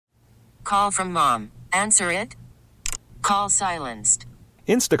Call from mom. Answer it. Call silenced.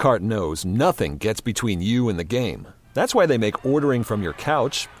 Instacart knows nothing gets between you and the game. That's why they make ordering from your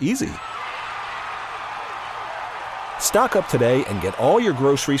couch easy. Stock up today and get all your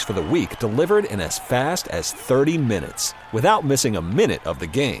groceries for the week delivered in as fast as 30 minutes without missing a minute of the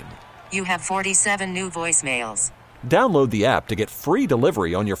game. You have 47 new voicemails. Download the app to get free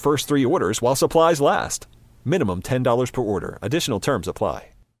delivery on your first 3 orders while supplies last. Minimum $10 per order. Additional terms apply.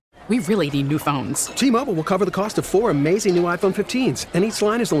 We really need new phones. T-Mobile will cover the cost of 4 amazing new iPhone 15s, and each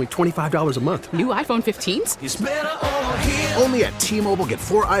line is only $25 a month. New iPhone 15s? It's better over here. Only at T-Mobile, get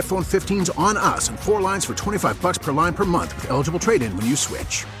 4 iPhone 15s on us and 4 lines for $25 per line per month with eligible trade-in when you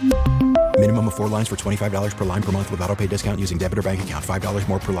switch. Minimum of 4 lines for $25 per line per month with autopay discount using debit or bank account. $5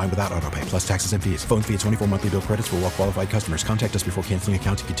 more per line without autopay, plus taxes and fees. Phone fee at 24 monthly bill credits for well-qualified customers. Contact us before canceling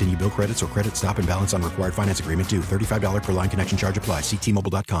account to continue bill credits or credit stop and balance on required finance agreement due. $35 per line connection charge applies. See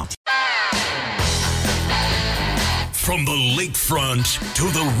T-Mobile.com. From the lakefront to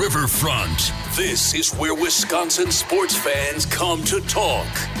the riverfront, this is where Wisconsin sports fans come to talk.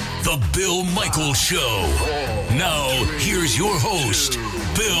 The Bill Michaels Show. Now, here's your host,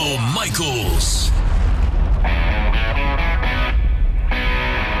 Bill Michaels.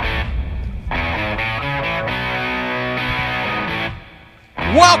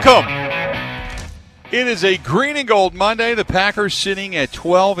 Welcome. It is a green and gold Monday. The Packers sitting at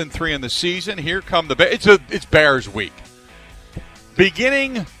 12-3 in the season. Here come the Bears. It's Bears week.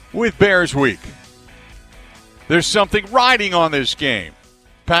 Beginning with Bears week. There's something riding on this game.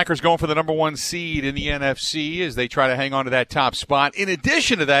 Packers going for the number 1 seed in the NFC as they try to hang on to that top spot. In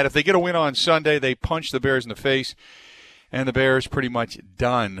addition to that, if they get a win on Sunday, they punch the Bears in the face, and the Bears pretty much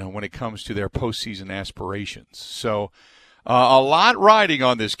done when it comes to their postseason aspirations. So a lot riding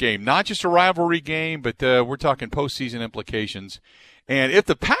on this game, not just a rivalry game, but we're talking postseason implications. And if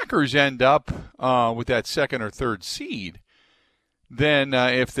the Packers end up with that 2nd or 3rd seed, then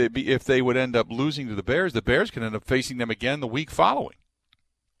if they would end up losing to the Bears can end up facing them again the week following.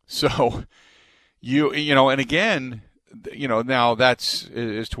 So you know, and again, you know, now that's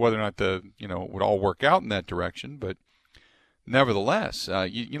as to whether or not it would all work out in that direction, but nevertheless,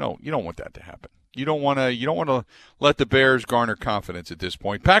 you don't want that to happen. You don't want to let the Bears garner confidence at this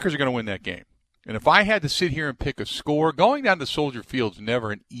point. Packers are going to win that game. And if I had to sit here and pick a score, going down to Soldier Field is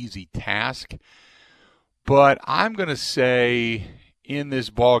never an easy task. But I'm going to say in this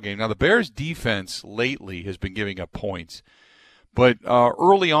ball game, now the Bears defense lately has been giving up points. But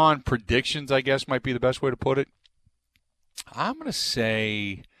early on, predictions, I guess, might be the best way to put it. I'm going to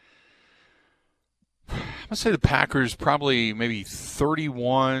say the Packers probably maybe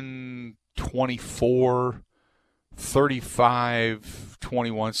 31-24,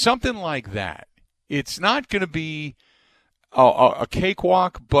 35-21, something like that. It's not going to be a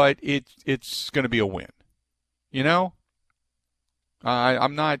cakewalk, but it's going to be a win. You know,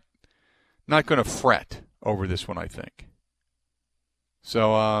 I'm not going to fret over this one, I think.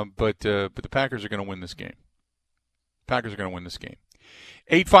 So, but the Packers are going to win this game. Packers are going to win this game.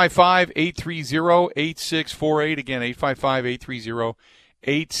 855-830-8648. Again,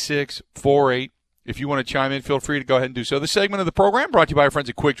 855-830-8648. If you want to chime in, feel free to go ahead and do so. This segment of the program brought to you by our friends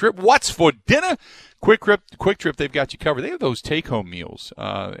at Quick Trip. What's for dinner? Quick Trip, they've got you covered. They have those take-home meals,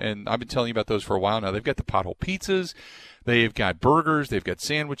 and I've been telling you about those for a while now. They've got the pothole pizzas. They've got burgers, they've got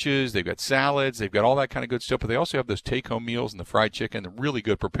sandwiches, they've got salads, they've got all that kind of good stuff. But they also have those take-home meals and the fried chicken. They're really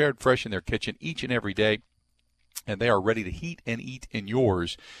good, prepared fresh in their kitchen each and every day. And they are ready to heat and eat in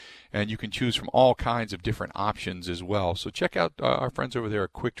yours. And you can choose from all kinds of different options as well. So check out our friends over there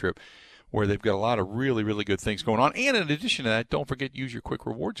at Quick Trip, where they've got a lot of really, really good things going on. And in addition to that, don't forget to use your Quick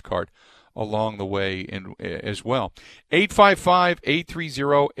Rewards card along the way as well.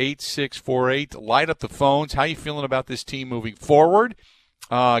 855-830-8648. Light up the phones. How you feeling about this team moving forward?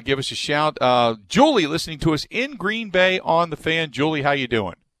 Give us a shout. Julie, listening to us in Green Bay on the Fan. Julie, how you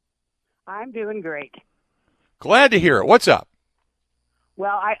doing? I'm doing great. Glad to hear it. What's up?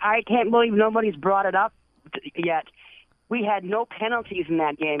 Well, I can't believe nobody's brought it up yet. We had no penalties in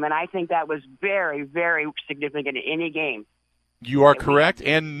that game, and I think that was very, very significant in any game. You are correct,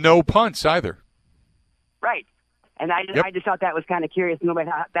 and no punts either. Right. And I just thought that was kind of curious. Nobody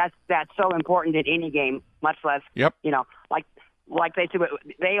thought that's so important in any game, much less, like they said,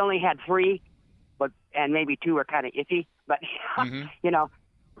 they only had 3, and maybe 2 were kind of iffy. But,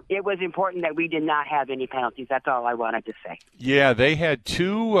 it was important that we did not have any penalties. That's all I wanted to say. Yeah, they had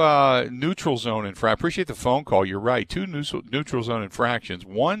 2 neutral zone infractions. I appreciate the phone call. You're right. 2 neutral zone infractions,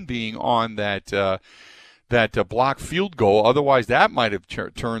 one being on that blocked field goal. Otherwise, that might have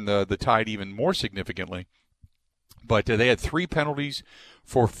turned the tide even more significantly. But they had 3 penalties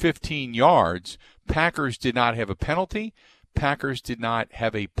for 15 yards. Packers did not have a penalty. Packers did not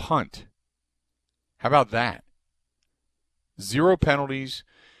have a punt. How about that? 0 penalties.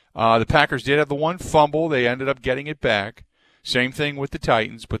 The Packers did have the 1 fumble. They ended up getting it back. Same thing with the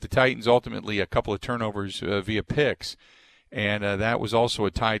Titans, but the Titans ultimately a couple of turnovers via picks. And that was also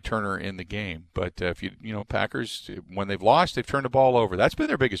a tied turner in the game. But if Packers, when they've lost, they've turned the ball over. That's been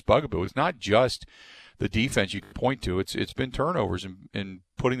their biggest bugaboo. It's not just the defense you can point to. It's been turnovers and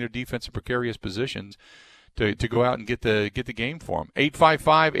putting their defense in precarious positions to go out and get the game for them.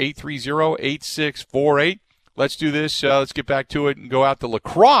 855-830-8648. Let's do this. Let's get back to it and go out to La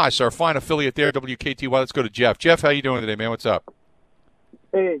Crosse, our fine affiliate there, WKTY. Let's go to Jeff. Jeff, how you doing today, man? What's up?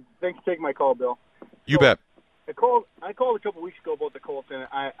 Hey, thanks for taking my call, Bill. You bet. I called a couple weeks ago about the Colts, and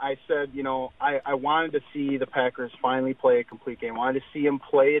I said, I wanted to see the Packers finally play a complete game. I wanted to see them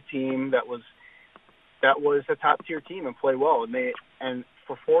play a team that was a top-tier team and play well. And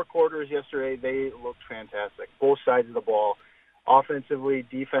for 4 quarters yesterday, they looked fantastic, both sides of the ball, offensively,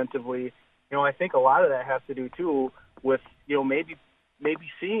 defensively. I think a lot of that has to do, too, with, maybe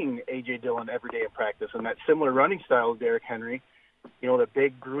seeing A.J. Dillon every day in practice and that similar running style of Derrick Henry, the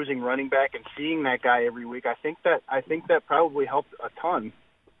big bruising running back, and seeing that guy every week. I think that probably helped a ton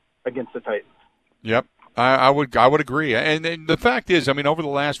against the Titans. Yep. I would agree. And the fact is, over the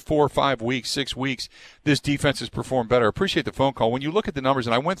last 4 or 5 weeks, 6 weeks, this defense has performed better. I appreciate the phone call. When you look at the numbers,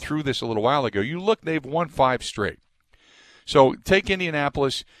 and I went through this a little while ago, they've won 5 straight. So take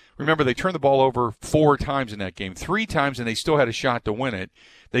Indianapolis. Remember, they turned the ball over 4 times in that game, 3 times, and they still had a shot to win it.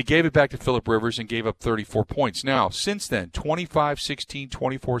 They gave it back to Phillip Rivers and gave up 34 points. Now, since then, 25-16,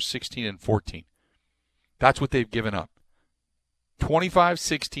 24-16, and 14. That's what they've given up.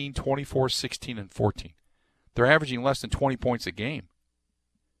 25-16, 24-16, and 14. They're averaging less than 20 points a game.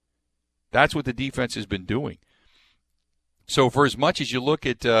 That's what the defense has been doing. So for as much as you look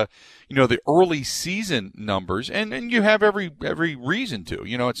at the early season numbers, and you have every reason to,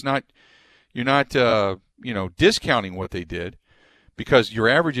 it's not, you're not discounting what they did, because your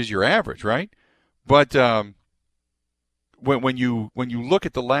average is your average, right? But when you look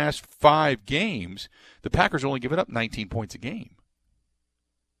at the last 5 games, the Packers only given up 19 points a game.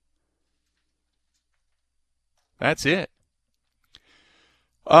 That's it.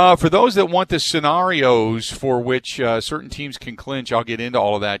 For those that want the scenarios for which certain teams can clinch, I'll get into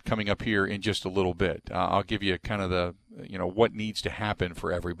all of that coming up here in just a little bit. I'll give you kind of the, what needs to happen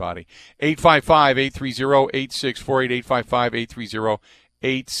for everybody. 855-830-8648,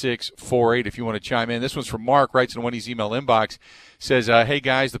 855-830-8648 if you want to chime in. This one's from Mark, writes in Wendy's email inbox, says, hey,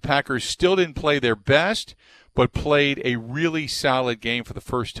 guys, the Packers still didn't play their best, but played a really solid game for the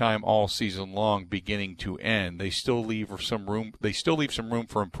first time all season long, beginning to end. They still leave some room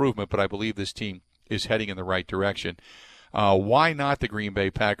for improvement, but I believe this team is heading in the right direction. Why not the Green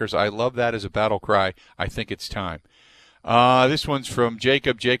Bay Packers? I love that as a battle cry. I think it's time. This one's from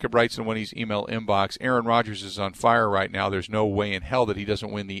Jacob. Jacob writes in Wendy's email inbox, Aaron Rodgers is on fire right now. There's no way in hell that he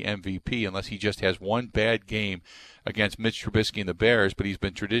doesn't win the MVP unless he just has one bad game against Mitch Trubisky and the Bears, but he's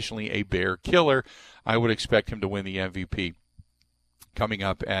been traditionally a Bear killer. I would expect him to win the MVP coming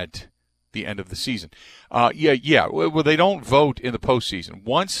up at the end of the season. Yeah. Well, they don't vote in the postseason.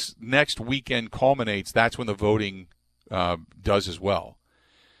 Once next weekend culminates, that's when the voting does as well.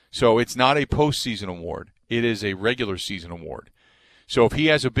 So it's not a postseason award. It is a regular season award. So if he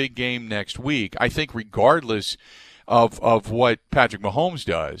has a big game next week, I think regardless of what Patrick Mahomes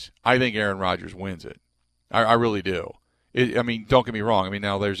does, I think Aaron Rodgers wins it. I really do. Don't get me wrong.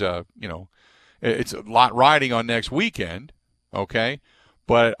 Now there's it's a lot riding on next weekend, okay?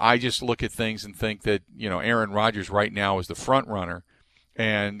 But I just look at things and think that, Aaron Rodgers right now is the front runner.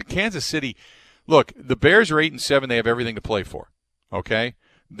 And Kansas City, look, the Bears are 8-7. They have everything to play for, okay?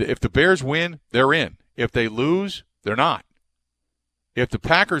 If the Bears win, they're in. If they lose, they're not. If the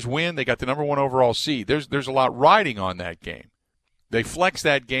Packers win, they got the number 1 overall seed. There's a lot riding on that game. They flex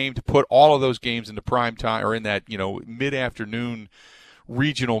that game to put all of those games into prime time or in that, mid-afternoon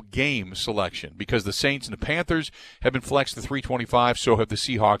regional game selection, because the Saints and the Panthers have been flexed to 325, so have the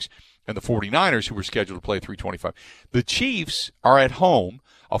Seahawks and the 49ers, who were scheduled to play 325. The Chiefs are at home,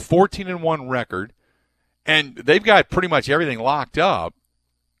 a 14-1 record, and they've got pretty much everything locked up,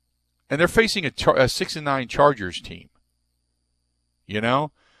 and they're facing a 6-9 Chargers team.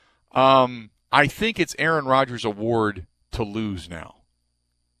 I think it's Aaron Rodgers' award to lose now.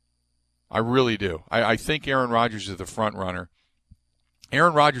 I really do. I think Aaron Rodgers is the front runner.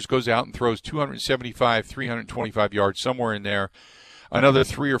 Aaron Rodgers goes out and throws 275, 325 yards, somewhere in there, another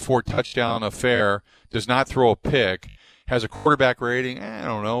 3 or 4 touchdown affair, does not throw a pick, has a quarterback rating,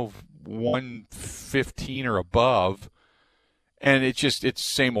 115 or above. And it's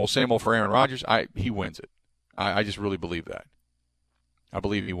same old for Aaron Rodgers. He wins it. I just really believe that. I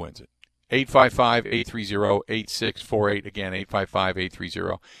believe he wins it. 855-830-8648. Again,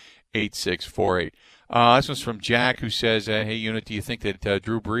 855-830-8648. This one's from Jack, who says, hey, Unit, do you think that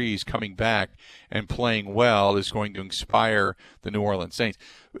Drew Brees coming back and playing well is going to inspire the New Orleans Saints?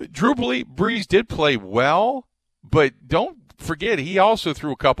 Drew Brees did play well, but don't forget, he also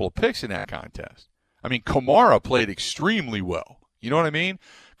threw a couple of picks in that contest. I mean, Kamara played extremely well. You know what I mean?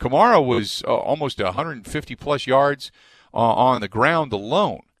 Kamara was almost 150-plus yards on the ground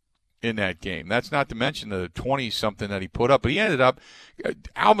alone in that game. That's not to mention the 20-something that he put up. But he ended up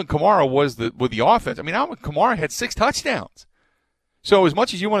Alvin Kamara was with the offense. I mean, Alvin Kamara had 6 touchdowns. So as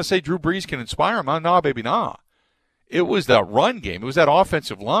much as you want to say Drew Brees can inspire him, nah, baby, nah. It was that run game. It was that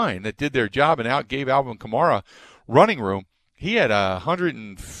offensive line that did their job and gave Alvin Kamara running room. He had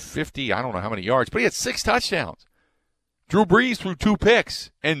 150, I don't know how many yards, but he had 6 touchdowns. Drew Brees threw 2 picks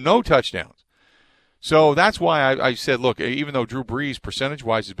and no touchdowns. So that's why I said, look, even though Drew Brees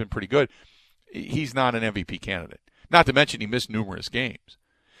percentage-wise has been pretty good, he's not an MVP candidate. Not to mention he missed numerous games.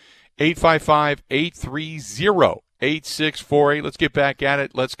 855-830-8648. Let's get back at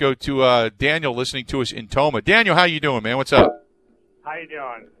it. Let's go to Daniel listening to us in Toma. Daniel, how you doing, man? What's up? How you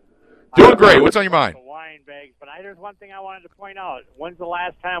doing? Doing great. What's on your mind? Wine bags, but there's one thing I wanted to point out. When's the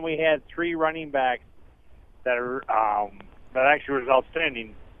last time we had 3 running backs that actually was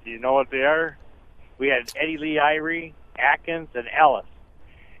outstanding? Do you know what they are? We had Eddie Lee Ivory, Atkins, and Ellis.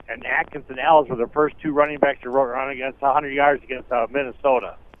 And Atkins and Ellis were the first 2 running backs to run against 100 yards against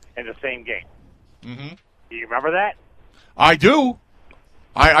Minnesota in the same game. Mm-hmm. Do you remember that? I do.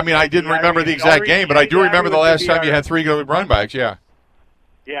 I mean, I didn't remember the exact game, but I do remember the last time you had 3 good running backs, yeah.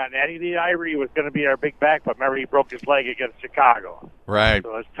 Yeah, and Eddie Lee Ivory was going to be our big back, but remember he broke his leg against Chicago. Right.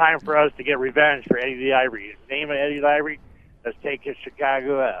 So it's time for us to get revenge for Eddie Lee Ivory. Name of Eddie Lee Ivory, let's take his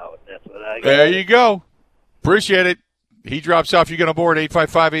Chicago out. That's what I got. There you go. Appreciate it. He drops off. You get on board,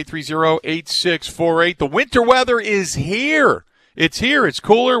 855-830-8648. The winter weather is here. It's here. It's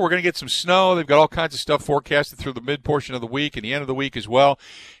cooler. We're going to get some snow. They've got all kinds of stuff forecasted through the mid portion of the week and the end of the week as well.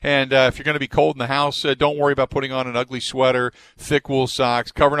 And if you're going to be cold in the house, don't worry about putting on an ugly sweater, thick wool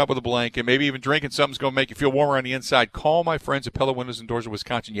socks, covering up with a blanket, maybe even drinking something's going to make you feel warmer on the inside. Call my friends at Pella Windows and Doors of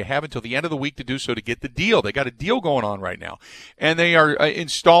Wisconsin. You have until the end of the week to do so to get the deal. They got a deal going on right now. And they are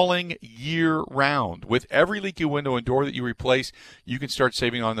installing year-round. With every leaky window and door that you replace, you can start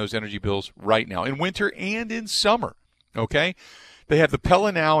saving on those energy bills right now, in winter and in summer. Okay? They have the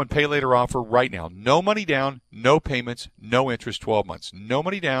Pella Now and Pay Later offer right now. No money down, no payments, no interest, 12 months. No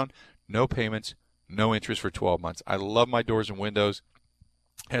money down, no payments, no interest for 12 months. I love my doors and windows.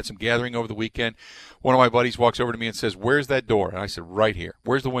 Had some gathering over the weekend. One of my buddies walks over to me and says, where's that door? And I said, right here.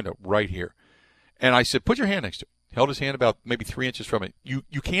 Where's the window? Right here. And I said, put your hand next to it. Held his hand about maybe 3 inches from it. You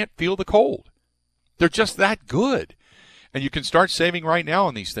can't feel the cold. They're just that good. And you can start saving right now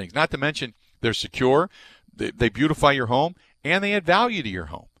on these things. Not to mention they're secure. They beautify your home, and they add value to your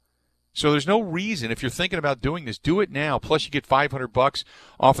home. So there's no reason, if you're thinking about doing this, do it now. Plus, you get $500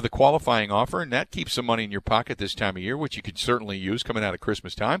 off of the qualifying offer, and that keeps some money in your pocket this time of year, which you could certainly use coming out of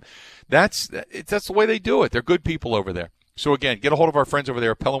Christmas time. That's the way they do it. They're good people over there. So, again, get a hold of our friends over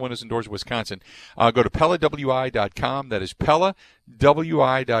there at Pella Windows and Doors of Wisconsin. Go to PellaWI.com. That is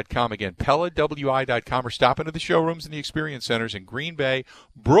PellaWI.com. Again, PellaWI.com. Or stop into the showrooms and the experience centers in Green Bay,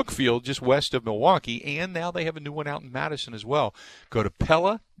 Brookfield, just west of Milwaukee. And now they have a new one out in Madison as well. Go to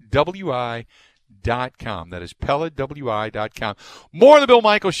PellaWI.com. That is PellaWI.com. More of the Bill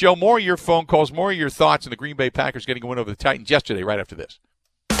Michaels Show, more of your phone calls, more of your thoughts on the Green Bay Packers getting a win over the Titans yesterday right after this.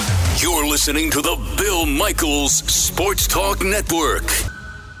 You're listening to the Bill Michaels Sports Talk Network.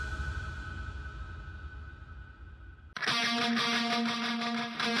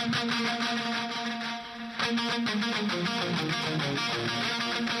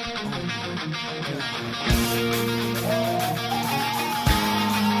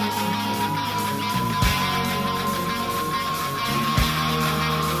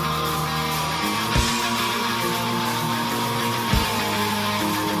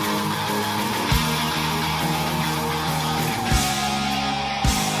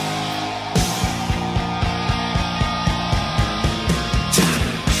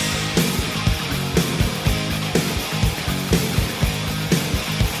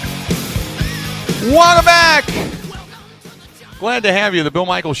 Welcome back. Glad to have you. The Bill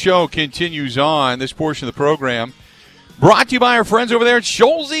Michaels Show continues on. This portion of the program brought to you by our friends over there at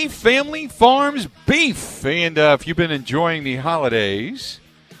Scholze Family Farms Beef. And if you've been enjoying the holidays,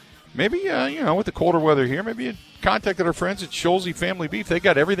 maybe, with the colder weather here, maybe you contacted our friends at Scholze Family Beef. They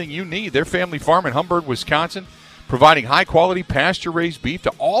got everything you need. Their family farm in Humberg, Wisconsin, providing high-quality pasture-raised beef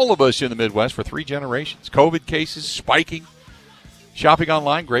to all of us in the Midwest for 3 generations. COVID cases spiking. Shopping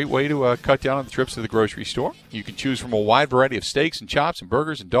online, great way to cut down on the trips to the grocery store. You can choose from a wide variety of steaks and chops and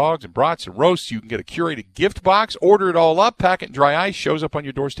burgers and dogs and brats and roasts. You can get a curated gift box, order it all up, pack it in dry ice, shows up on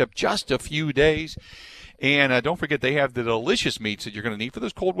your doorstep just a few days. And don't forget, they have the delicious meats that you're going to need for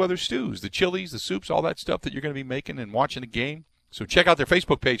those cold weather stews, the chilies, the soups, all that stuff that you're going to be making and watching the game. So check out their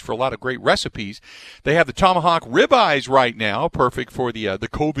Facebook page for a lot of great recipes. They have the tomahawk ribeyes right now, perfect for the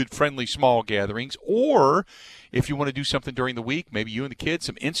COVID-friendly small gatherings. Or if you want to do something during the week, maybe you and the kids,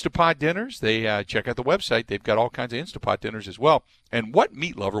 some Instapot dinners. They check out the website. They've got all kinds of Instapot dinners as well. And what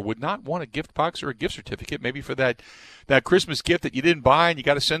meat lover would not want a gift box or a gift certificate, maybe for that Christmas gift that you didn't buy and you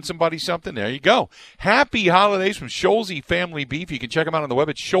got to send somebody something? There you go. Happy holidays from Scholze Family Beef. You can check them out on the web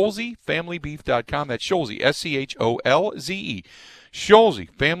at ScholzeFamilyBeef.com. That's Scholze, SCHOLZE.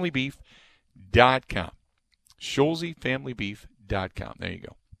 ScholzeFamilyBeef.com. ScholzeFamilyBeef.com. There you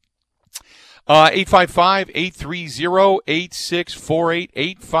go. 855-830-8648,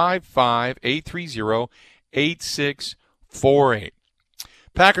 855-830-8648.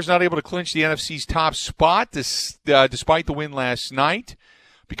 Packers not able to clinch the NFC's top spot despite the win last night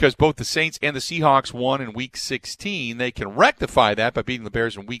because both the Saints and the Seahawks won in Week 16. They can rectify that by beating the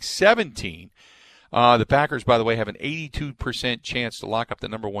Bears in Week 17. The Packers, by the way, have an 82% chance to lock up the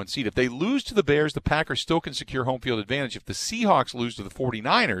number 1 seed. If they lose to the Bears, the Packers still can secure home field advantage. If the Seahawks lose to the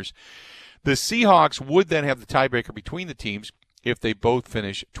 49ers, the Seahawks would then have the tiebreaker between the teams if they both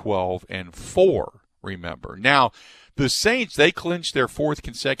finish 12-4, remember. Now, the Saints, they clinched their 4th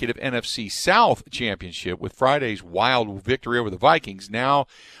consecutive NFC South championship with Friday's wild victory over the Vikings. Now,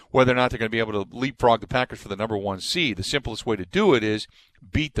 whether or not they're going to be able to leapfrog the Packers for the number 1 seed, the simplest way to do it is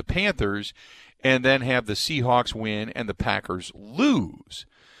beat the Panthers and then have the Seahawks win and the Packers lose.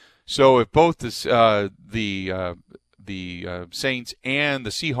 So if both the Saints and the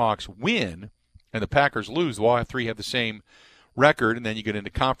Seahawks win and the Packers lose, the all 3 have the same record, and then you get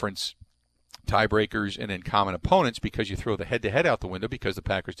into conference tiebreakers and then common opponents because you throw the head-to-head out the window because the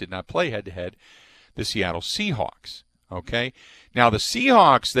Packers did not play head-to-head the Seattle Seahawks. Okay? Now, the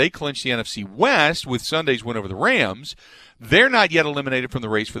Seahawks, they clinched the NFC West with Sunday's win over the Rams. They're not yet eliminated from the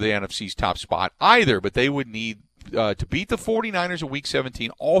race for the NFC's top spot either, but they would need to beat the 49ers in Week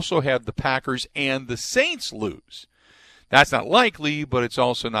 17, also have the Packers and the Saints lose. That's not likely, but it's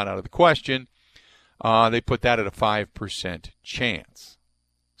also not out of the question. They put that at a 5% chance.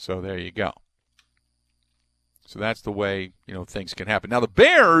 So there you go. So that's the way, things can happen. Now the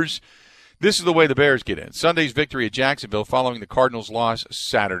Bears, this is the way the Bears get in. Sunday's victory at Jacksonville following the Cardinals' loss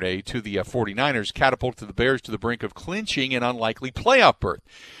Saturday to the 49ers catapulted the Bears to the brink of clinching an unlikely playoff berth.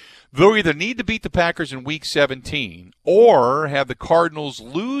 They'll either need to beat the Packers in Week 17 or have the Cardinals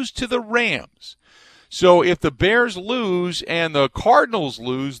lose to the Rams. So if the Bears lose and the Cardinals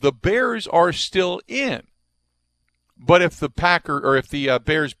lose, the Bears are still in. But if the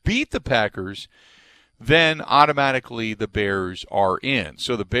Bears beat the Packers, then automatically the Bears are in.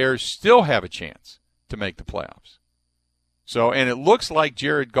 So the Bears still have a chance to make the playoffs. So, and it looks like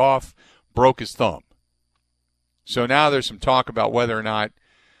Jared Goff broke his thumb. So now there's some talk about whether or not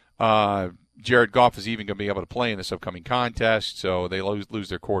Jared Goff is even going to be able to play in this upcoming contest, so they lose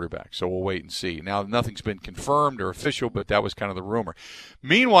their quarterback. So we'll wait and see. Now, nothing's been confirmed or official, but that was kind of the rumor.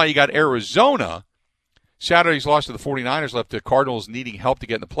 Meanwhile, you got Arizona. Saturday's loss to the 49ers left the Cardinals needing help to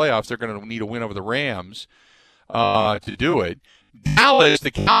get in the playoffs. They're going to need a win over the Rams to do it. Dallas,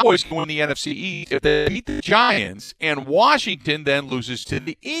 the Cowboys can win the NFC East if they beat the Giants, and Washington then loses to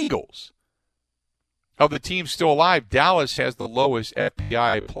the Eagles. Of the teams still alive, Dallas has the lowest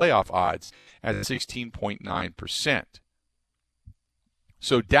FPI playoff odds at 16.9%.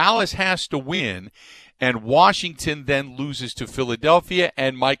 So Dallas has to win, and Washington then loses to Philadelphia,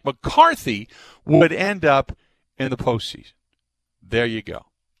 and Mike McCarthy would end up in the postseason. There you go.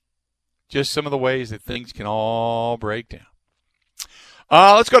 Just some of the ways that things can all break down.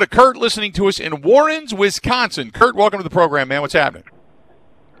 Let's go to Kurt listening to us in Warrens, Wisconsin. Kurt, welcome to the program, man. What's happening?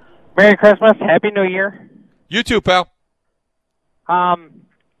 Merry Christmas. Happy New Year. You too, pal.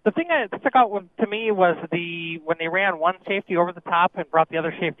 The thing that stuck out to me was when they ran one safety over the top and brought the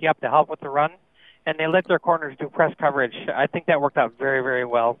other safety up to help with the run, and they let their corners do press coverage. I think that worked out very, very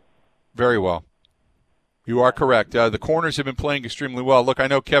well. Very well. You are correct. The corners have been playing extremely well. Look, I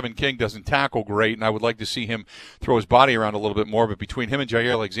know Kevin King doesn't tackle great, and I would like to see him throw his body around a little bit more, but between him and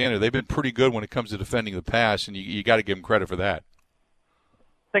Jair Alexander, they've been pretty good when it comes to defending the pass, and you got to give him credit for that.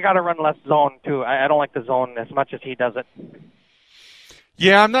 They got to run less zone, too. I don't like the zone as much as he does it.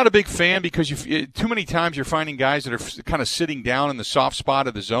 Yeah, I'm not a big fan because too many times you're finding guys that are kind of sitting down in the soft spot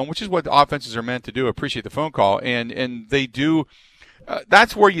of the zone, which is what offenses are meant to do. I appreciate the phone call. And they do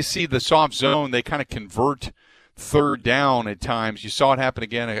that's where you see the soft zone. They kind of convert third down at times. You saw it happen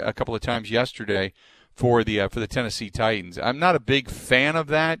again a couple of times yesterday for the Tennessee Titans. I'm not a big fan of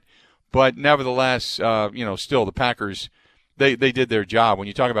that, but nevertheless, still the Packers, they did their job. When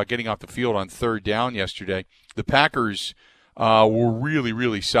you talk about getting off the field on third down yesterday, the Packers were really,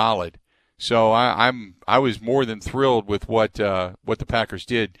 really solid. So I was more than thrilled with what the Packers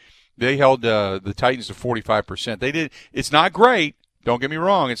did. They held the Titans to 45%. They did. It's not great. Don't get me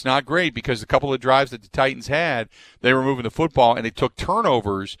wrong. It's not great because a couple of drives that the Titans had, they were moving the football, and it took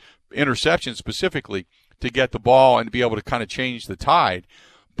turnovers, interceptions specifically, to get the ball and to be able to kind of change the tide.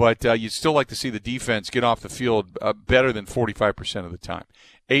 But you'd still like to see the defense get off the field better than 45% of the time.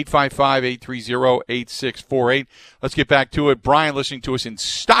 855-830-8648. Let's get back to it. Brian listening to us in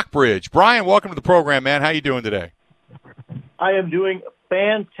Stockbridge. Brian, welcome to the program, man. How you doing today? I am doing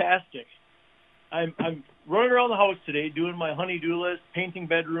fantastic. I'm running around the house today doing my honey-do list, painting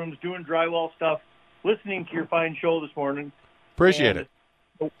bedrooms, doing drywall stuff, listening to your fine show this morning. Appreciate it.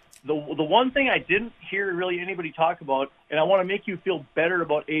 The one thing I didn't hear really anybody talk about, and I want to make you feel better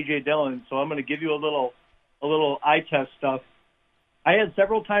about A.J. Dillon, so I'm going to give you a little eye test stuff. I had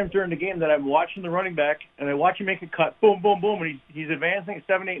several times during the game that I'm watching the running back, and I watch him make a cut, boom, boom, boom, and he's advancing at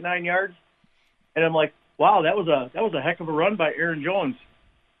 7, 8, 9 yards, and I'm like, wow, that was a heck of a run by Aaron Jones.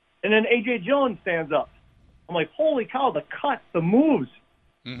 And then A.J. Dillon stands up. I'm like, holy cow, the cuts, the moves.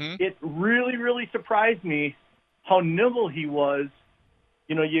 Mm-hmm. It really, really surprised me how nimble he was.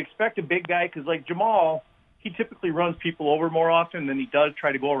 You know, you expect a big guy because, like Jamal, he typically runs people over more often than he does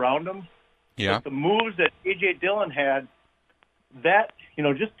try to go around them. Yeah. But the moves that A.J. Dillon had, that's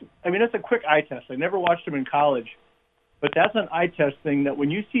a quick eye test. I never watched him in college. But that's an eye test thing that when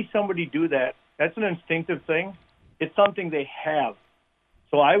you see somebody do that, that's an instinctive thing. It's something they have.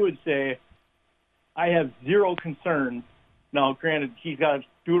 So I would say I have zero concern. Now, granted, he's got to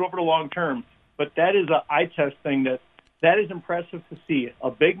do it over the long term, but that is an eye test thing that is impressive to see.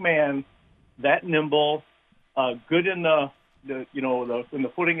 A big man, that nimble, good in when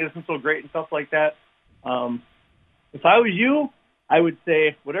the footing isn't so great and stuff like that. If I was you, I would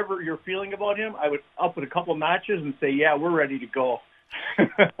say whatever you're feeling about him, I would up it a couple notches and say, yeah, we're ready to go.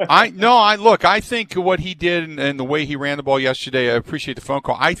 I think what he did and the way he ran the ball yesterday, I appreciate the phone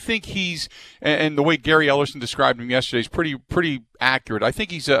call. I think he's, and the way Gary Ellerson described him yesterday is pretty accurate. I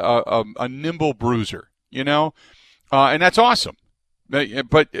think he's a nimble bruiser, and that's awesome.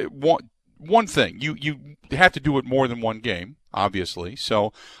 But one thing, you have to do it more than one game, obviously.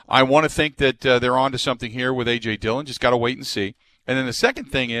 So I want to think that they're onto something here with A.J. Dillon. Just got to wait and see. And then the second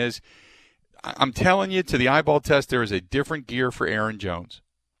thing is, I'm telling you, to the eyeball test, there is a different gear for Aaron Jones.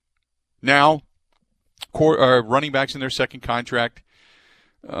 Now, running backs in their second contract,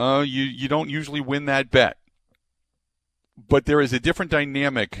 you don't usually win that bet. But there is a different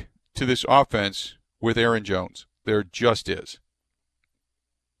dynamic to this offense with Aaron Jones. There just is.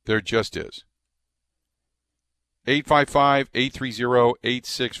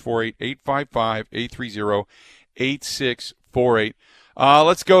 855-830-8648. 855-830-8648.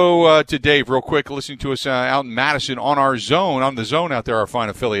 Let's go to Dave real quick, listening to us out in Madison on our zone, on the zone out there, our fine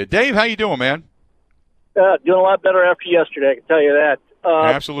affiliate. Dave, how you doing, man? Doing a lot better after yesterday, I can tell you that.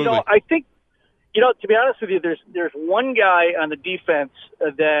 Absolutely. I think, to be honest with you, there's one guy on the defense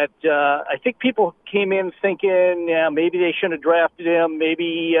that I think people came in thinking, yeah, maybe they shouldn't have drafted him.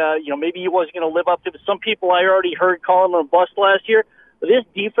 Maybe, maybe he wasn't going to live up to it. Some people I already heard calling him a bust last year. But this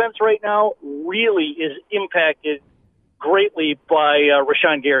defense right now really is impacted greatly by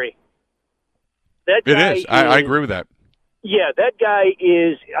Rashawn Gary. That guy I agree with that. Yeah, that guy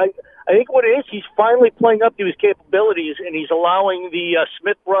is. I think what it is, he's finally playing up to his capabilities, and he's allowing the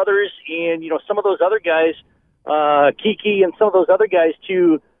Smith brothers and some of those other guys, Kiki and some of those other guys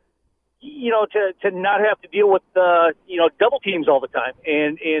to not have to deal with double teams all the time,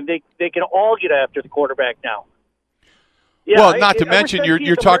 and they can all get after the quarterback now. Yeah, well, not to mention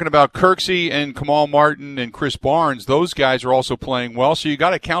you're talking about Kirksey and Kamal Martin and Chris Barnes. Those guys are also playing well, so you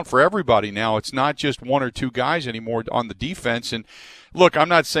got to count for everybody now. It's not just one or two guys anymore on the defense. And look, I'm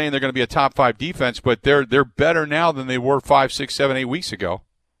not saying they're going to be a top 5 defense, but they're better now than they were 5, 6, 7, 8 weeks ago.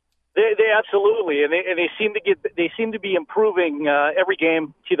 They absolutely, and they seem to be improving every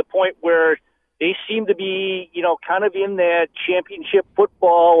game to the point where they seem to be kind of in that championship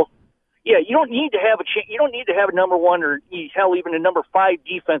football. Yeah, you don't need to have a number 1 or hell even a number 5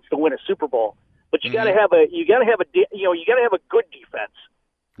 defense to win a Super Bowl, but you got to have a good defense.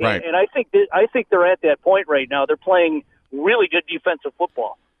 Right. And I think they're at that point right now. They're playing really good defensive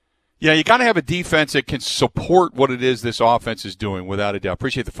football. Yeah, you got to have a defense that can support what it is this offense is doing, without a doubt.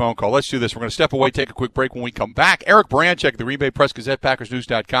 Appreciate the phone call. Let's do this. We're going to step away, take a quick break. When we come back, Eric Baranczyk, the Green Bay Press-Gazette,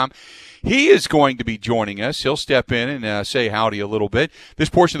 PackersNews.com. He is going to be joining us. He'll step in and say howdy a little bit. This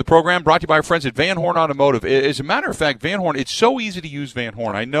portion of the program brought to you by our friends at Van Horn Automotive. As a matter of fact, Van Horn, it's so easy to use Van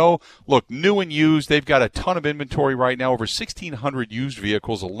Horn. I know, look, new and used, they've got a ton of inventory right now, over 1,600 used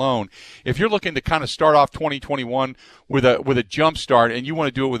vehicles alone. If you're looking to kind of start off 2021 with a jump start and you want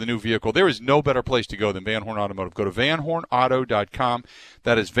to do it with a new vehicle, there is no better place to go than Van Horn Automotive. Go to vanhornauto.com.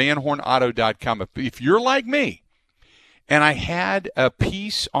 That is vanhornauto.com. If you're like me, and I had a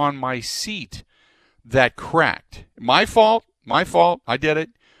piece on my seat that cracked. My fault, I did it.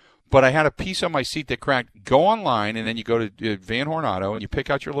 But I had a piece on my seat that cracked. Go online, and then you go to Van Horn Auto, and you pick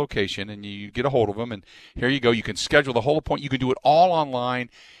out your location, and you get a hold of them, and here you go. You can schedule the whole appointment. You can do it all online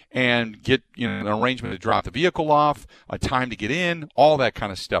and get an arrangement to drop the vehicle off, a time to get in, all that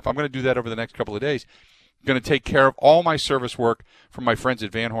kind of stuff. I'm going to do that over the next couple of days. Going to take care of all my service work from my friends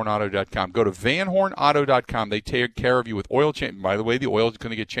at vanhornauto.com. Go to vanhornauto.com. They take care of you with oil change. By the way, the oil is going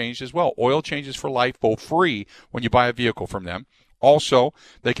to get changed as well. Oil changes for life, both free when you buy a vehicle from them. Also,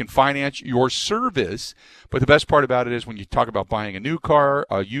 they can finance your service, but the best part about it is when you talk about buying a new car,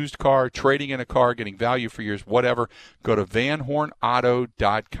 a used car, trading in a car, getting value for yours, whatever, go to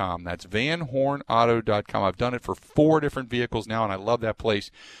vanhornauto.com. That's vanhornauto.com. I've done it for 4 different vehicles now, and I love that place.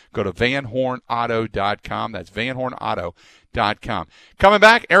 Go to vanhornauto.com. That's vanhornauto.com. Coming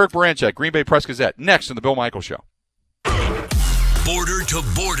back, Eric Baranczyk, Green Bay Press-Gazette, next on The Bill Michaels Show. Border to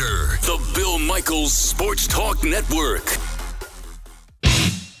Border, the Bill Michaels Sports Talk Network.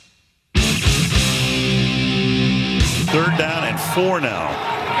 Third down and 4 now.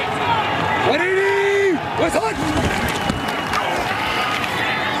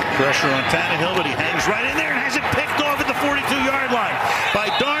 Pressure on Tannehill, but he hangs right in there and has it picked off at the 42-yard line by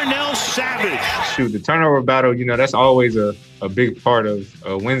Darnell Savage. Shoot, the turnover battle, that's always a big part of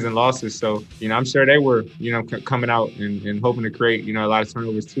wins and losses. So, I'm sure they were, coming out and hoping to create, a lot of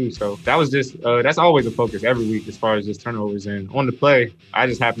turnovers too. So that was just, that's always a focus every week as far as just turnovers. And on the play, I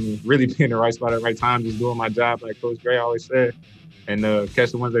just happen to really be in the right spot at the right time, just doing my job like Coach Gray always said, and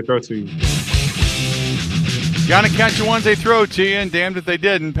catch the ones they throw to you. Got to catch the ones they throw to you, and damned if they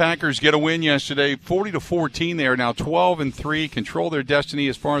didn't. Packers get a win yesterday, 40-14. They are now 12-3, control their destiny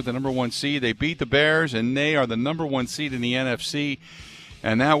as far as the number 1 seed. They beat the Bears, and they are the number 1 seed in the NFC.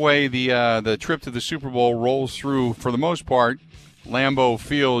 And that way, the trip to the Super Bowl rolls through for the most part. Lambeau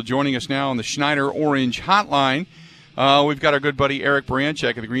Field. Joining us now on the Schneider Orange Hotline, we've got our good buddy Eric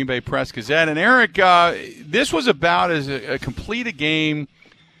Baranczyk of the Green Bay Press-Gazette. And Eric, this was about as a complete a game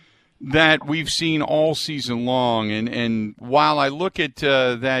that we've seen all season long, and while I look at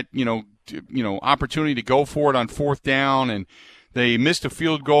that, opportunity to go for it on 4th down, and they missed a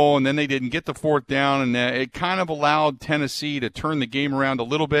field goal, and then they didn't get the 4th down, and it kind of allowed Tennessee to turn the game around a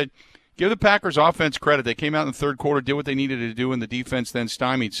little bit. Give the Packers offense credit; they came out in the third quarter, did what they needed to do, and the defense then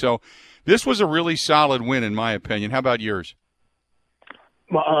stymied. So, this was a really solid win, in my opinion. How about yours?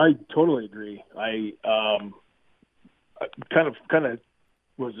 Well, I totally agree. I kind of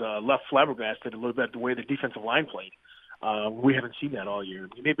was left flabbergasted a little bit the way the defensive line played. We haven't seen that all year.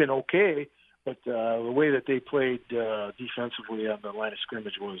 They've been okay, but the way that they played defensively on the line of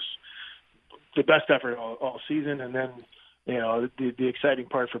scrimmage was the best effort all season. And then, the exciting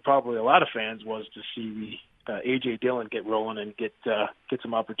part for probably a lot of fans was to see A.J. Dillon get rolling and get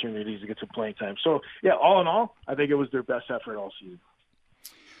some opportunities to get some playing time. So, yeah, all in all, I think it was their best effort all season.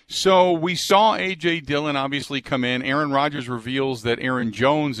 So we saw A.J. Dillon obviously come in. Aaron Rodgers reveals that Aaron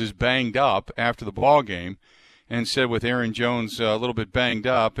Jones is banged up after the ball game, and said with Aaron Jones a little bit banged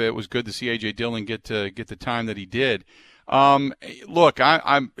up, it was good to see A.J. Dillon get the time that he did. Look,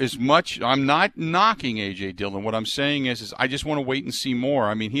 I'm not knocking A.J. Dillon. What I'm saying is I just want to wait and see more.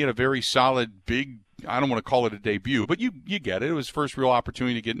 I mean, he had a very solid, big, I don't want to call it a debut, but you get it. It was his first real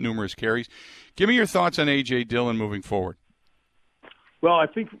opportunity to get numerous carries. Give me your thoughts on A.J. Dillon moving forward. Well, I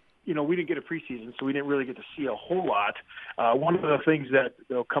think, we didn't get a preseason, so we didn't really get to see a whole lot. One of the things that,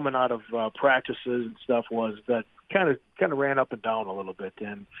 coming out of practices and stuff was that kind of ran up and down a little bit.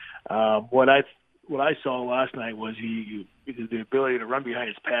 And what I saw last night was the ability to run behind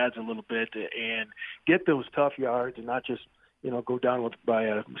his pads a little bit and get those tough yards and not just, go down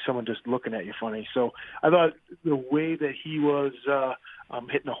by someone just looking at you funny. So I thought the way that he was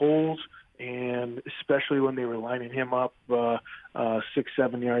hitting the holes, and especially when they were lining him up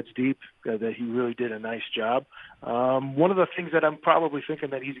 6-7 yards deep, that he really did a nice job. One of the things that I'm probably thinking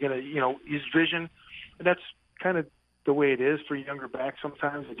that he's going to, his vision, and that's kind of the way it is for younger backs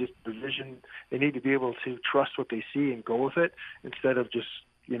sometimes. The vision, they need to be able to trust what they see and go with it instead of just,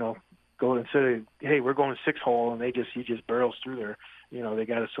 instead of, hey, we're going 6-hole, and he just barrels through there. They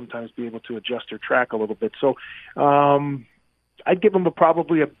got to sometimes be able to adjust their track a little bit. So I'd give them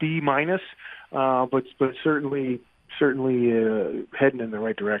probably a B-, but certainly heading in the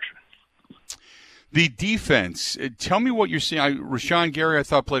right direction. The defense, tell me what you're seeing. Rashawn Gary, I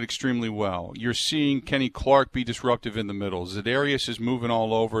thought, played extremely well. You're seeing Kenny Clark be disruptive in the middle. Za'Darius is moving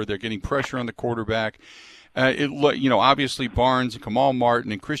all over. They're getting pressure on the quarterback. Obviously Barnes and Kamal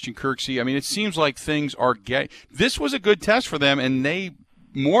Martin and Christian Kirksey. I mean, it seems like things are this was a good test for them, and they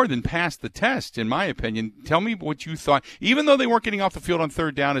more than passed the test, in my opinion. Tell me what you thought. Even though they weren't getting off the field on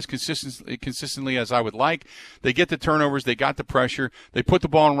third down as consistently as I would like, they get the turnovers, they got the pressure, they put the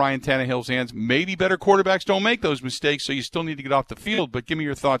ball in Ryan Tannehill's hands. Maybe better quarterbacks don't make those mistakes, so you still need to get off the field. But give me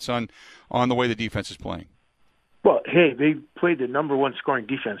your thoughts on the way the defense is playing. Well, hey, they played the number one scoring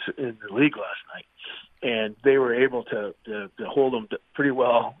defense in the league last night, and they were able to hold them pretty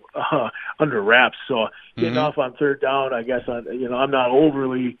well under wraps. So getting off on third down, I guess I'm not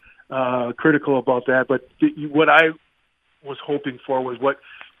overly critical about that. But what I was hoping for was what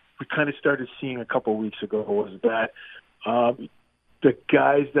we kind of started seeing a couple weeks ago was that the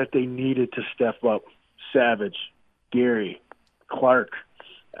guys that they needed to step up, Savage, Gary, Clark,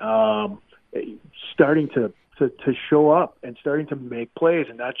 starting to show up and starting to make plays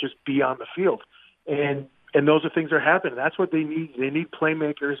and not just be on the field. And those are things that are happening. That's what they need. They need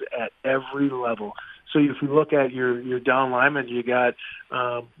playmakers at every level. So if you look at your down linemen, you got,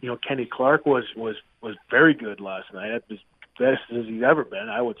 Kenny Clark was very good last night. As best as he's ever been,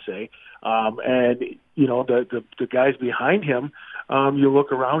 I would say. And the guys behind him, you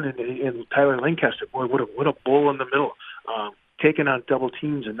look around and Tyler Lancaster, boy, what a bull in the middle. Taking on double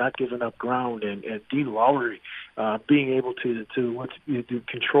teams and not giving up ground, and Dean Lowry being able to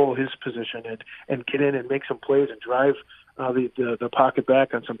control his position and get in and make some plays and drive the pocket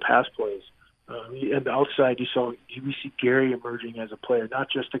back on some pass plays. And the outside, we see Gary emerging as a player,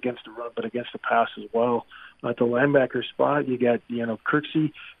 not just against the run, but against the pass as well. At the linebacker spot, you got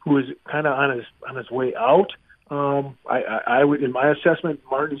Kirksey, who is kind of on his way out. I would, in my assessment,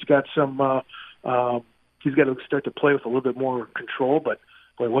 Martin's got some. He's got to start to play with a little bit more control, but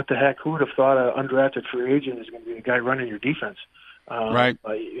boy, what the heck? Who would have thought an undrafted free agent is going to be the guy running your defense? Right.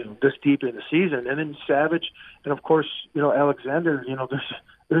 This deep in the season, and then Savage, and of course, Alexander.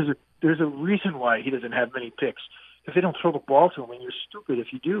 There's a reason why he doesn't have many picks. If they don't throw the ball to him, and you're stupid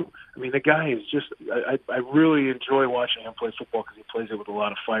if you do. I mean, the guy is just. I really enjoy watching him play football because he plays it with a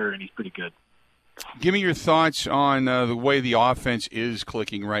lot of fire, and he's pretty good. Give me your thoughts on the way the offense is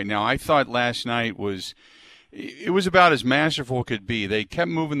clicking right now. I thought last night was about as masterful it could be. They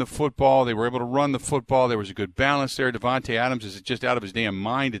kept moving the football. They were able to run the football. There was a good balance there. Davante Adams is just out of his damn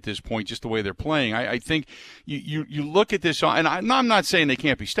mind at this point, just the way they're playing. I think you look at this, and I'm not saying they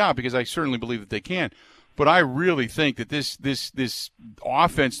can't be stopped because I certainly believe that they can. But I really think that this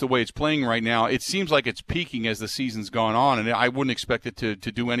offense, the way it's playing right now, it seems like it's peaking as the season's gone on, and I wouldn't expect it to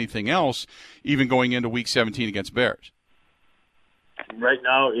do anything else, even going into Week 17 against Bears. Right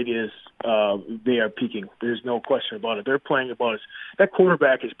now, it is. They are peaking. There's no question about it. They're playing about that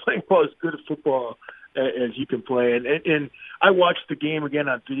quarterback is playing about as good a football as you can play. And I watched the game again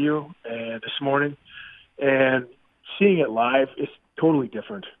on video this morning, and seeing it live is totally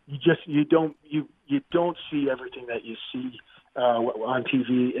different. You don't see everything that you see on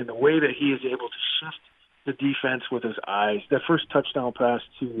TV, in the way that he is able to shift the defense with his eyes. That first touchdown pass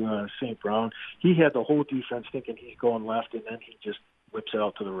to St. Brown, he had the whole defense thinking he's going left, and then he just whips it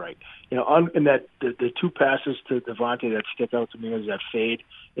out to the right. And that the two passes to Davante that stick out to me is that fade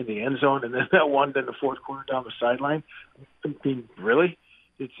in the end zone, and then that one in the fourth quarter down the sideline. I mean, really,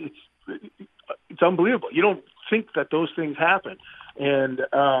 it's unbelievable. You don't think that those things happen, and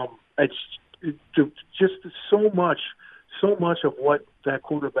it's just so much of what that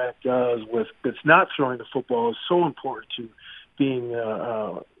quarterback does with that's not throwing the football is so important to being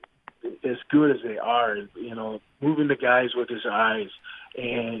as good as they are. Moving the guys with his eyes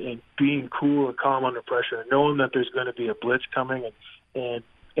and being cool and calm under pressure, and knowing that there's going to be a blitz coming, and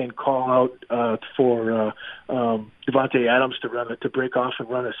call out for Davante Adams to break off and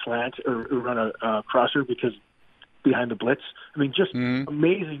run a slant or run a crosser because behind the blitz. I mean, just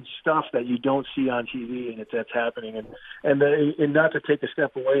amazing stuff that you don't see on TV, and that's happening. And not to take a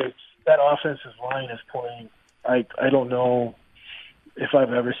step away, that offensive line is playing. I don't know if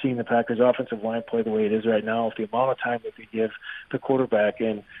I've ever seen the Packers offensive line play the way it is right now. With the amount of time that they give the quarterback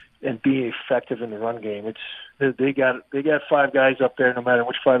and be effective in the run game, they got five guys up there. No matter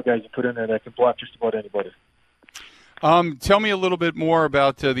which five guys you put in there, that can block just about anybody. Tell me a little bit more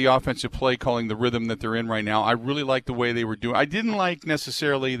about the offensive play calling, the rhythm that they're in right now. I really like the way they were doing. I didn't like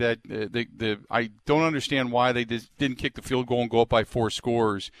necessarily that I don't understand why they didn't kick the field goal and go up by 4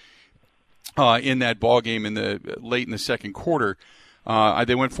 scores in that ball game late in the second quarter.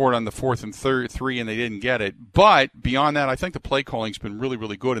 They went for it on the 4th and 3, and they didn't get it. But beyond that, I think the play calling's been really,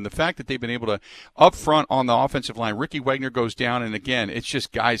 really good. And the fact that they've been able to, up front on the offensive line, Ricky Wagner goes down, and again, it's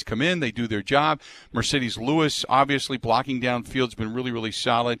just guys come in, they do their job. Mercedes Lewis, obviously, blocking downfield has been really, really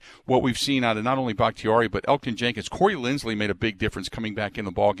solid. What we've seen out of not only Bakhtiari, but Elkton Jenkins. Corey Lindsley made a big difference coming back in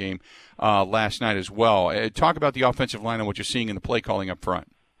the ball game last night as well. Talk about the offensive line and what you're seeing in the play calling up front.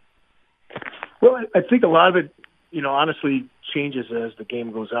 Well, I think a lot of it, honestly, changes as the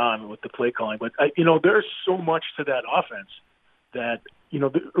game goes on with the play calling. But, there's so much to that offense that,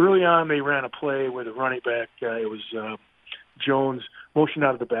 early on they ran a play where the running back, it was Jones, motioned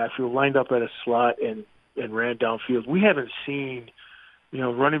out of the backfield, lined up at a slot and ran downfield. We haven't seen,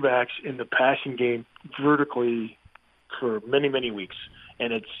 running backs in the passing game vertically for many, many weeks.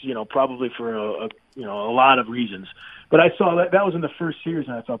 And it's, probably for a lot of reasons. But I saw that was in the first series,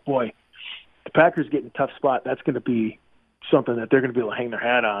 and I thought, boy, the Packers get in a tough spot. That's going to be something that they're going to be able to hang their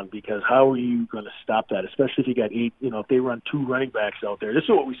hat on, because how are you going to stop that, especially if you got 8, if they run 2 running backs out there. This is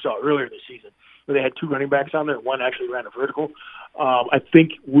what we saw earlier this season, where they had 2 running backs on there, and one actually ran a vertical. I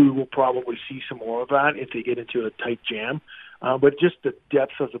think we will probably see some more of that if they get into a tight jam. But just the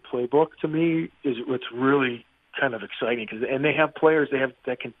depth of the playbook, to me, is what's really kind of exciting, and they have players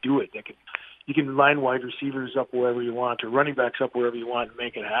that can do it. You can line wide receivers up wherever you want, or running backs up wherever you want, and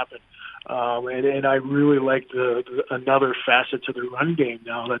make it happen. And I really like another facet to the run game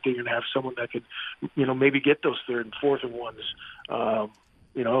now, that they're going to have someone that could, maybe get those 3rd and 4th and ones.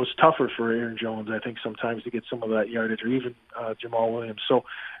 It was tougher for Aaron Jones, I think, sometimes to get some of that yardage, or even Jamal Williams. So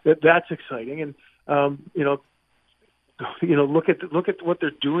that's exciting. And look at what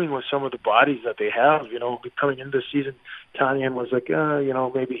they're doing with some of the bodies that they have. Coming into the season, Tanyan was like,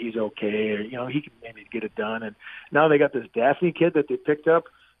 maybe he's okay, or he can maybe get it done. And now they got this Daphne kid that they picked up.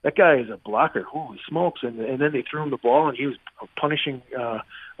 That guy is a blocker. Holy smokes! And then they threw him the ball, and he was punishing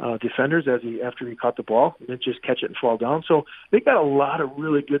defenders after he caught the ball, and then just catch it and fall down. So they got a lot of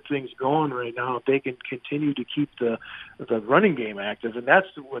really good things going right now. If they can continue to keep the running game active, and that's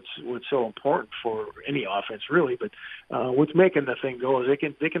what's so important for any offense, really. But what's making the thing go is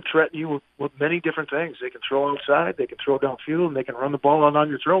they can threaten you with many different things. They can throw outside, they can throw downfield, and they can run the ball on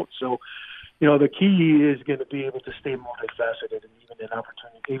your throat. So, the key is going to be able to stay multifaceted, and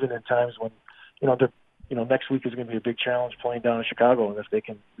even in times when, next week is going to be a big challenge playing down in Chicago. And if they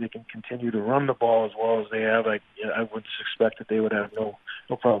can continue to run the ball as well as they have, I would suspect that they would have no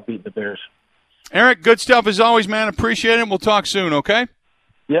problem beating the Bears. Eric, good stuff as always, man. Appreciate it. We'll talk soon, okay?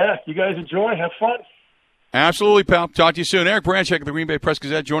 Yeah, you guys enjoy. Have fun. Absolutely, pal. Talk to you soon. Eric Baranczyk of the Green Bay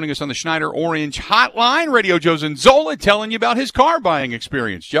Press-Gazette joining us on the Schneider Orange Hotline. Radio Joe Zanzola telling you about his car buying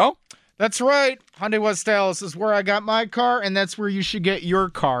experience. Joe? That's right. Hyundai West Dallas is where I got my car, and that's where you should get your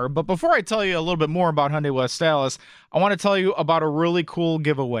car. But before I tell you a little bit more about Hyundai West Dallas, I want to tell you about a really cool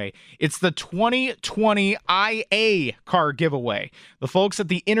giveaway. It's the 2020 IA car giveaway. The folks at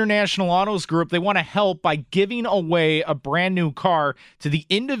the International Autos Group, they want to help by giving away a brand new car to the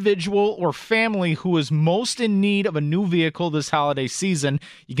individual or family who is most in need of a new vehicle this holiday season.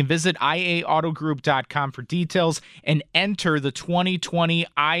 You can visit IAAutogroup.com for details and enter the 2020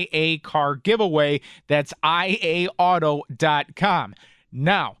 IA car giveaway. That's IAAuto.com.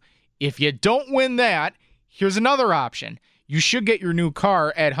 Now, if you don't win that, here's another option. You should get your new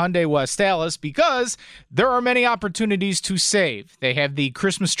car at Hyundai West Dallas because there are many opportunities to save. They have the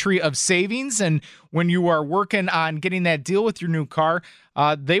Christmas tree of savings, and when you are working on getting that deal with your new car,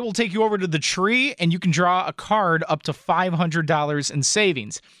 they will take you over to the tree, and you can draw a card up to $500 in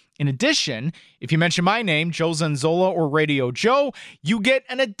savings. In addition, if you mention my name, Joe Zanzola or Radio Joe, you get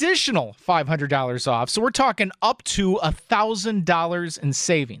an additional $500 off. So we're talking up to $1,000 in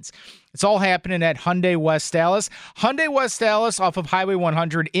savings. It's all happening at Hyundai West Dallas. Hyundai West Dallas off of Highway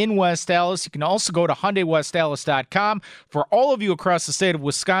 100 in West Dallas. You can also go to HyundaiWestDallas.com. For all of you across the state of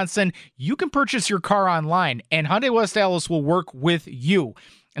Wisconsin, you can purchase your car online, and Hyundai West Dallas will work with you.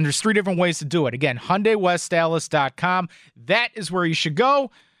 And there's 3 different ways to do it. Again, HyundaiWestDallas.com. That is where you should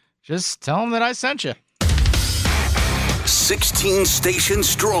go. Just tell them that I sent you. 16 stations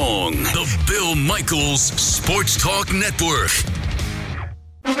strong. The Bill Michaels Sports Talk Network.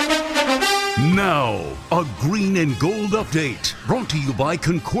 Now, a Green and Gold update brought to you by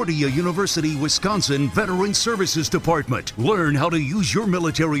Concordia University, Wisconsin Veteran Services Department. Learn how to use your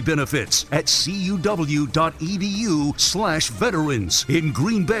military benefits at cuw.edu/veterans. In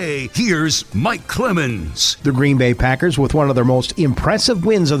Green Bay, here's Mike Clemens. The Green Bay Packers with one of their most impressive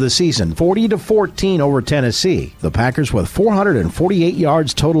wins of the season, 40-14 over Tennessee. The Packers with 448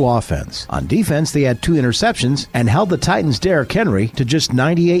 yards total offense. On defense, they had 2 interceptions and held the Titans' Derrick Henry to just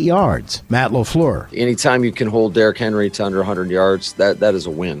 98 yards. Matt LaFleur. Anytime you can hold Derrick Henry to under 100 yards, that is a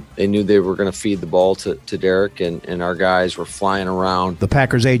win. They knew they were going to feed the ball to Derrick, and our guys were flying around. The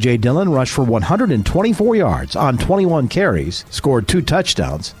Packers' A.J. Dillon rushed for 124 yards on 21 carries, scored 2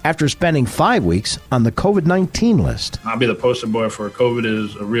 touchdowns after spending 5 weeks on the COVID-19 list. I'll be the poster boy for COVID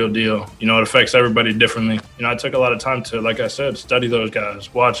is a real deal. It affects everybody differently. I took a lot of time to, like I said, study those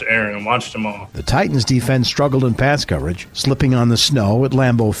guys, watch Aaron, watch them all. The Titans' defense struggled in pass coverage, slipping on the snow at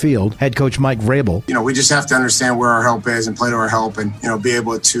Lambeau Field. Head coach Mike Vrabel. We just have to understand where our help is and play to our help and, be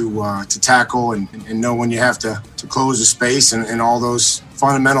able to tackle and know when you have to close the space and all those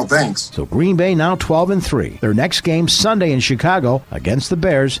fundamental things. So Green Bay now 12-3. Their next game Sunday in Chicago against the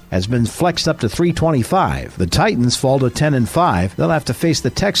Bears has been flexed up to 325. The Titans fall to 10-5. They'll have to face the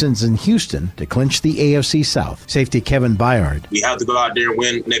Texans in Houston to clinch the AFC South. Safety Kevin Byard. We have to go out there and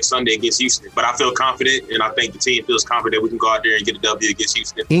win next Sunday against Houston. But I feel confident, and I think the team feels confident we can go out there and get a W against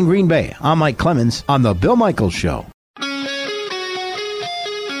Houston. In Green Bay, I'm Mike Clemens on The Bill Michaels Show.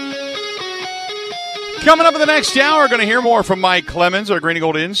 Coming up in the next hour, we're going to hear more from Mike Clemens, our Green and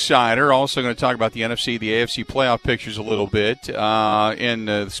Gold insider. Also going to talk about the NFC, the AFC playoff pictures a little bit.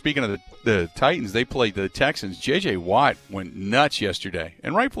 Speaking of the Titans, they played the Texans. J.J. Watt went nuts yesterday,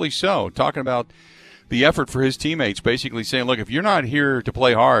 and rightfully so, talking about the effort for his teammates, basically saying, look, if you're not here to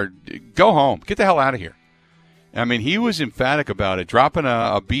play hard, go home. Get the hell out of here. I mean, he was emphatic about it, dropping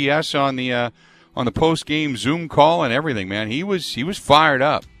a BS on the post-game Zoom call and everything, man. He was fired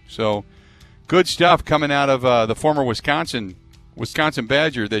up. So good stuff coming out of the former Wisconsin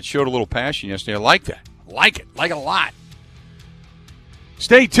Badger that showed a little passion yesterday. I like that. Like it a lot.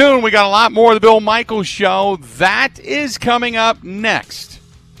 Stay tuned. We got a lot more of the Bill Michaels Show. That is coming up next.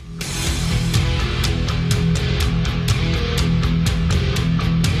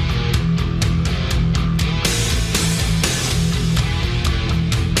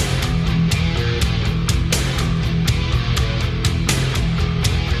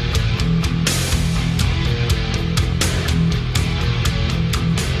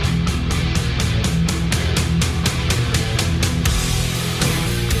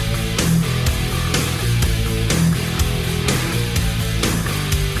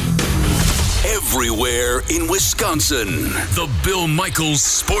 Everywhere in Wisconsin, the Bill Michaels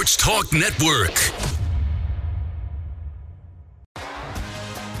Sports Talk Network.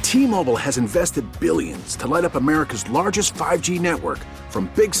 T-Mobile has invested billions to light up America's largest 5G network, from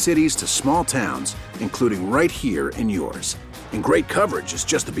big cities to small towns, including right here in yours. And great coverage is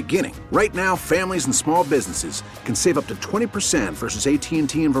just the beginning. Right now, families and small businesses can save up to 20% versus AT&T and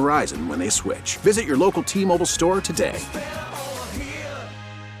Verizon when they switch. Visit your local T-Mobile store today.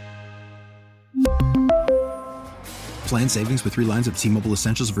 Plan savings with 3 lines of T-Mobile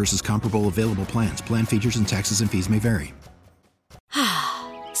Essentials versus comparable available plans. Plan features and taxes and fees may vary.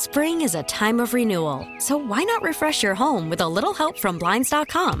 Spring is a time of renewal, so why not refresh your home with a little help from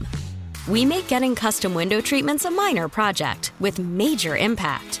Blinds.com? We make getting custom window treatments a minor project with major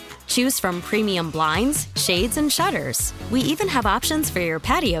impact. Choose from premium blinds, shades, and shutters. We even have options for your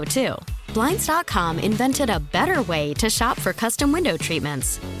patio, too. Blinds.com invented a better way to shop for custom window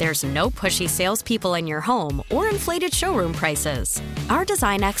treatments. There's no pushy salespeople in your home or inflated showroom prices. Our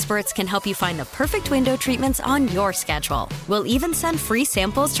design experts can help you find the perfect window treatments on your schedule. We'll even send free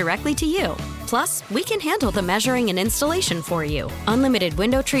samples directly to you. Plus, we can handle the measuring and installation for you. Unlimited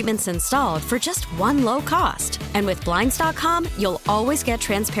window treatments installed for just one low cost. And with Blinds.com, you'll always get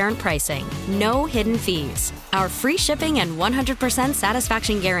transparent pricing. No hidden fees. Our free shipping and 100%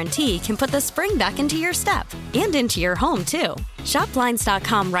 satisfaction guarantee can put the spring back into your step and into your home, too. Shop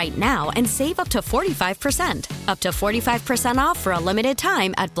Blinds.com right now and save up to 45%. Up to 45% off for a limited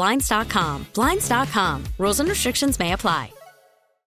time at Blinds.com. Blinds.com. Rules and restrictions may apply.